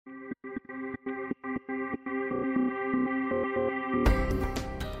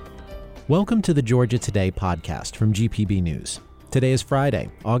Welcome to the Georgia Today podcast from GPB News. Today is Friday,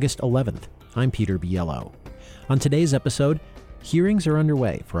 August 11th. I'm Peter Biello. On today's episode, hearings are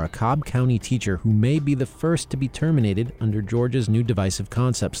underway for a Cobb County teacher who may be the first to be terminated under Georgia's new Divisive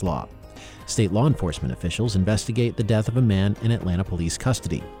Concepts law. State law enforcement officials investigate the death of a man in Atlanta police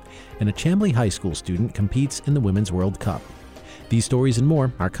custody. And a Chamblee High School student competes in the Women's World Cup. These stories and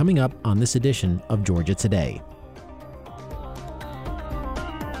more are coming up on this edition of Georgia Today.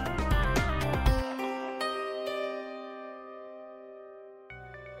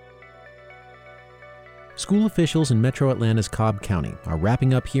 School officials in Metro Atlanta's Cobb County are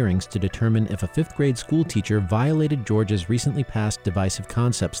wrapping up hearings to determine if a fifth-grade school teacher violated Georgia's recently passed Divisive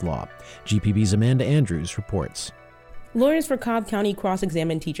Concepts law. GPB's Amanda Andrews reports. Lawyers for Cobb County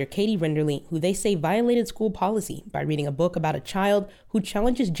cross-examined teacher Katie Renderly, who they say violated school policy by reading a book about a child who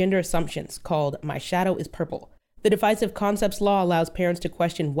challenges gender assumptions called My Shadow is Purple. The Divisive Concepts law allows parents to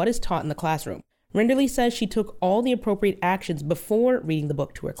question what is taught in the classroom. Renderly says she took all the appropriate actions before reading the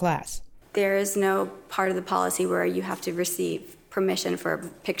book to her class. There is no part of the policy where you have to receive permission for a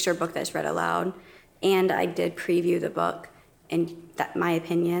picture book that's read aloud. And I did preview the book, and that my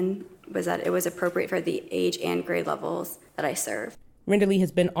opinion was that it was appropriate for the age and grade levels that I serve. Renderly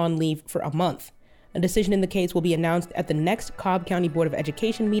has been on leave for a month. A decision in the case will be announced at the next Cobb County Board of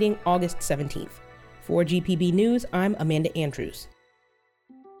Education meeting August 17th. For GPB News, I'm Amanda Andrews.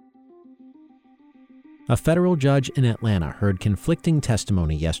 A federal judge in Atlanta heard conflicting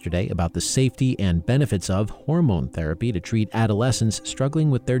testimony yesterday about the safety and benefits of hormone therapy to treat adolescents struggling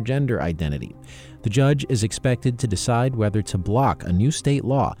with their gender identity. The judge is expected to decide whether to block a new state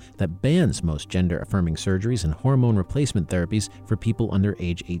law that bans most gender-affirming surgeries and hormone replacement therapies for people under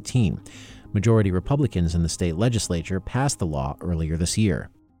age 18. Majority Republicans in the state legislature passed the law earlier this year.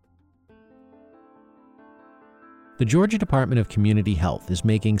 The Georgia Department of Community Health is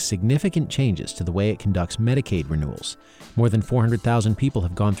making significant changes to the way it conducts Medicaid renewals. More than 400,000 people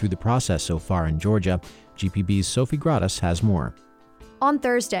have gone through the process so far in Georgia. GPB's Sophie Gratis has more. On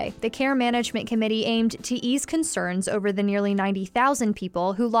Thursday, the Care Management Committee aimed to ease concerns over the nearly 90,000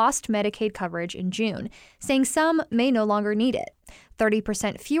 people who lost Medicaid coverage in June, saying some may no longer need it.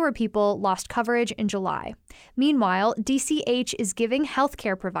 30% fewer people lost coverage in July. Meanwhile, DCH is giving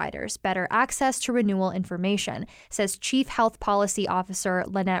healthcare providers better access to renewal information, says Chief Health Policy Officer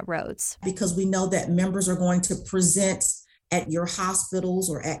Lynette Rhodes. Because we know that members are going to present at your hospitals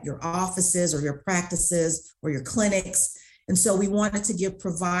or at your offices or your practices or your clinics. And so we wanted to give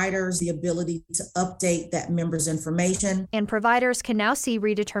providers the ability to update that member's information. And providers can now see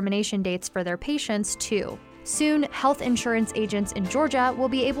redetermination dates for their patients, too. Soon, health insurance agents in Georgia will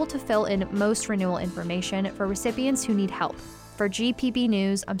be able to fill in most renewal information for recipients who need help. For GPB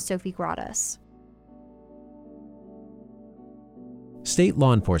News, I'm Sophie Gratis. State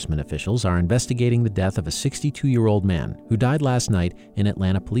law enforcement officials are investigating the death of a 62-year-old man who died last night in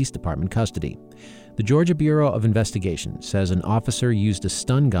Atlanta Police Department custody. The Georgia Bureau of Investigation says an officer used a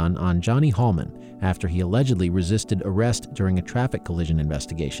stun gun on Johnny Hallman after he allegedly resisted arrest during a traffic collision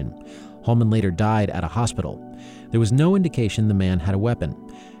investigation. Hallman later died at a hospital. There was no indication the man had a weapon.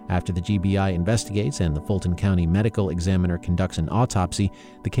 After the GBI investigates and the Fulton County Medical Examiner conducts an autopsy,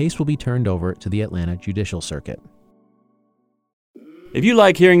 the case will be turned over to the Atlanta Judicial Circuit. If you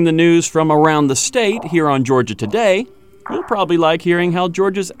like hearing the news from around the state here on Georgia Today, you'll probably like hearing how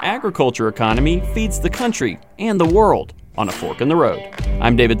Georgia's agriculture economy feeds the country and the world on A Fork in the Road.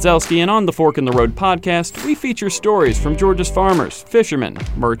 I'm David Zelski, and on the Fork in the Road podcast, we feature stories from Georgia's farmers, fishermen,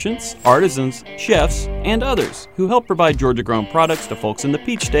 merchants, artisans, chefs, and others who help provide Georgia-grown products to folks in the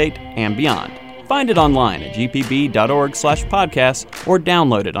Peach State and beyond. Find it online at gpb.org/podcast or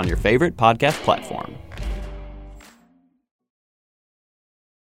download it on your favorite podcast platform.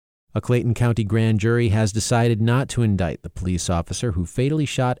 A Clayton County grand jury has decided not to indict the police officer who fatally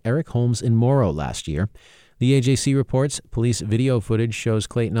shot Eric Holmes in Morrow last year. The AJC reports police video footage shows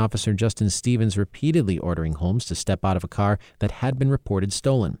Clayton officer Justin Stevens repeatedly ordering Holmes to step out of a car that had been reported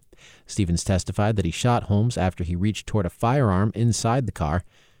stolen. Stevens testified that he shot Holmes after he reached toward a firearm inside the car.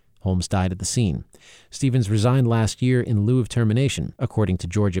 Holmes died at the scene. Stevens resigned last year in lieu of termination, according to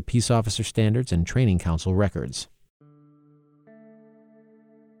Georgia Peace Officer Standards and Training Council records.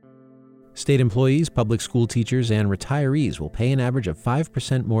 State employees, public school teachers, and retirees will pay an average of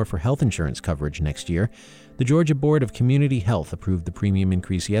 5% more for health insurance coverage next year. The Georgia Board of Community Health approved the premium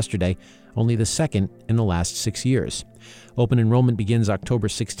increase yesterday, only the second in the last 6 years. Open enrollment begins October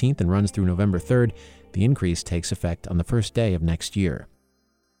 16th and runs through November 3rd. The increase takes effect on the first day of next year.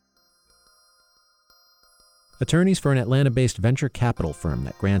 Attorneys for an Atlanta-based venture capital firm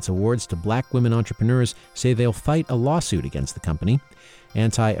that grants awards to black women entrepreneurs say they'll fight a lawsuit against the company.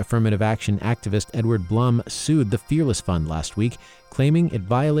 Anti-affirmative action activist Edward Blum sued the Fearless Fund last week, claiming it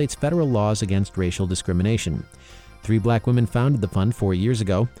violates federal laws against racial discrimination. 3 black women founded the fund 4 years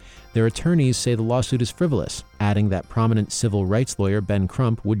ago. Their attorneys say the lawsuit is frivolous, adding that prominent civil rights lawyer Ben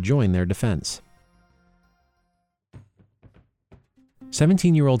Crump would join their defense.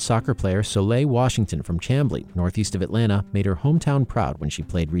 17-year-old soccer player Soleil Washington from Chamblee, northeast of Atlanta, made her hometown proud when she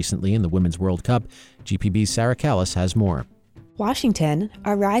played recently in the Women's World Cup. GPB's Sarah Callis has more. Washington,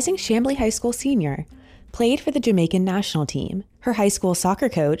 a rising Chamblee High School senior, played for the Jamaican national team. Her high school soccer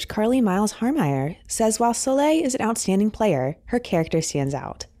coach, Carly Miles Harmeyer, says while Soleil is an outstanding player, her character stands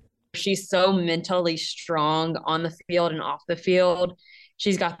out. She's so mentally strong on the field and off the field.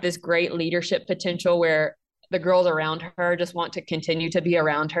 She's got this great leadership potential where the girls around her just want to continue to be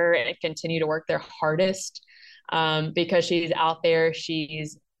around her and continue to work their hardest because she's out there.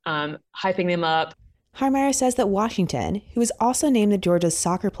 She's hyping them up. Harmeyer says that Washington, who was also named the Georgia's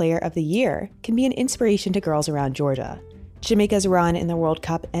Soccer Player of the Year, can be an inspiration to girls around Georgia. Jamaica's run in the World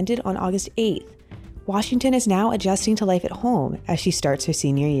Cup ended on August 8th. Washington is now adjusting to life at home as she starts her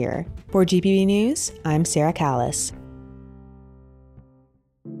senior year. For GPB News, I'm Sarah Callis.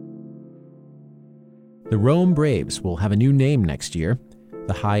 The Rome Braves will have a new name next year.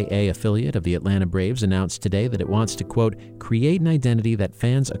 The High A affiliate of the Atlanta Braves announced today that it wants to, quote, create an identity that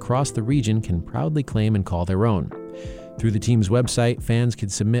fans across the region can proudly claim and call their own. Through the team's website, fans can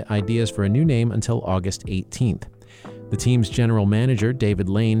submit ideas for a new name until August 18th. The team's general manager, David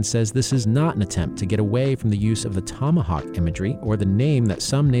Lane, says this is not an attempt to get away from the use of the tomahawk imagery or the name that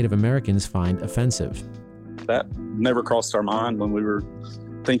some Native Americans find offensive. That never crossed our mind when we were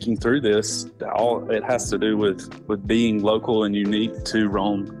thinking through this. All it has to do with being local and unique to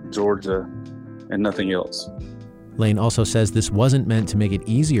Rome, Georgia, and nothing else. Lane also says this wasn't meant to make it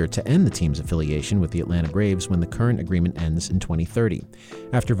easier to end the team's affiliation with the Atlanta Braves when the current agreement ends in 2030.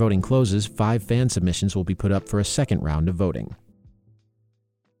 After voting closes, 5 fan submissions will be put up for a second round of voting.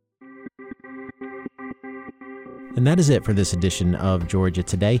 And that is it for this edition of Georgia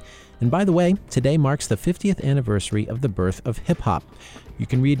Today. And by the way, today marks the 50th anniversary of the birth of hip-hop. You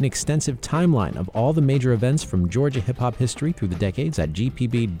can read an extensive timeline of all the major events from Georgia hip-hop history through the decades at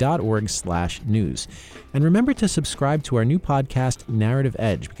gpb.org/news. And remember to subscribe to our new podcast, Narrative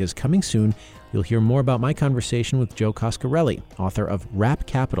Edge, because coming soon, you'll hear more about my conversation with Joe Coscarelli, author of Rap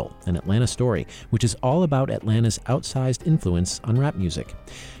Capital, an Atlanta story, which is all about Atlanta's outsized influence on rap music.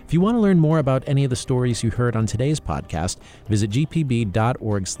 If you want to learn more about any of the stories you heard on today's podcast, visit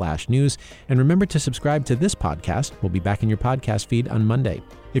gpb.org/news. And remember to subscribe to this podcast. We'll be back in your podcast feed on Monday.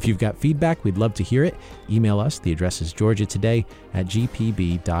 If you've got feedback, we'd love to hear it. Email us. The address is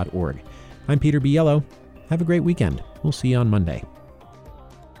georgiatoday@gpb.org. I'm Peter Biello. Have a great weekend. We'll see you on Monday.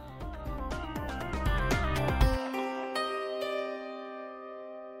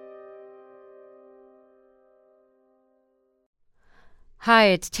 Hi,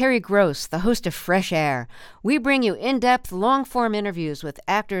 it's Terry Gross, the host of Fresh Air. We bring you in-depth, long-form interviews with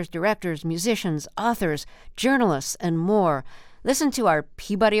actors, directors, musicians, authors, journalists, and more. Listen to our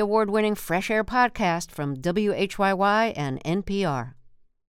Peabody Award-winning Fresh Air podcast from WHYY and NPR.